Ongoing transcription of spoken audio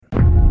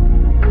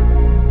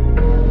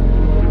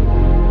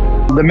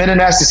The minute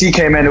Nasty C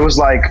came in, it was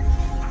like,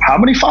 how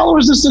many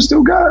followers does this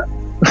dude got?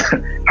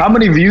 How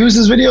many views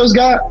this video's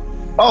got?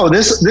 Oh,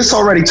 this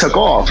already took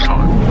off.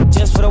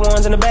 Just for the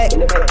ones in the back,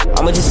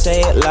 I'ma just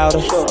say it louder.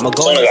 As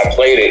soon as I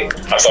played it,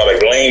 I saw the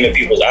gleam in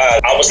people's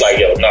eyes. I was like,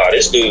 yo, nah,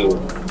 this dude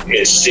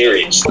is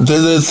serious.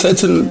 There's a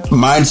certain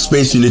mind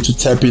space you need to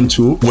tap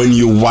into when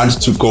you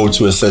want to go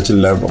to a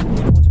certain level.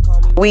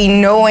 We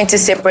know when to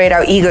separate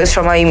our egos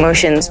from our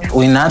emotions.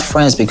 We're not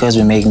friends because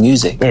we make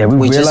music. Yeah,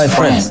 we're just life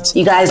friends.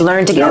 You guys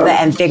learn together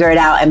and figure it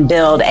out and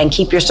build and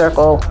keep your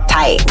circle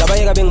tight.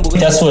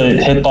 That's what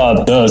hip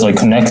hop does, like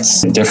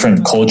connects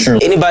different culture.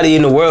 Anybody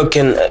in the world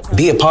can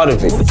be a part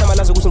of it.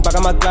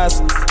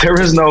 There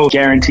is no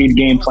guaranteed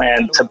game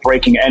plan to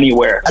breaking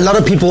anywhere. A lot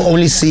of people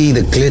only see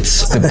the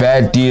glitz, the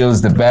bad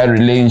deals, the bad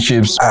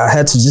relationships. I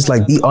had to just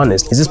like be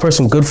honest. Is this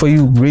person good for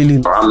you,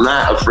 really? I'm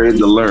not afraid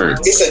to learn.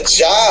 It's a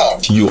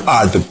job. You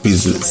are the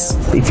business.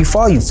 If you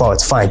fall, you fall.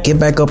 It's fine. Get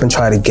back up and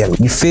try it again.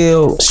 You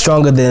feel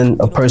stronger than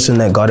a person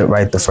that got it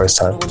right the first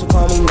time.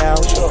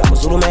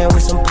 Zulu man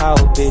with some power,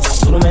 bitch.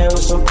 Zulu man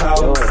with some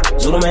power.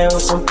 Zulu man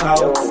with some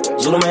power.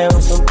 Zulu man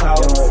with some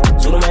power.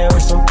 Zulu man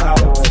with some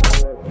power.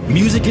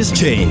 Music has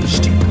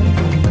changed.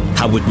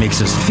 How it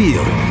makes us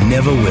feel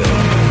never will.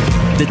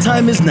 The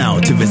time is now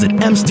to visit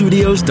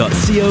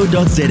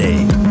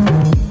mstudios.co.za.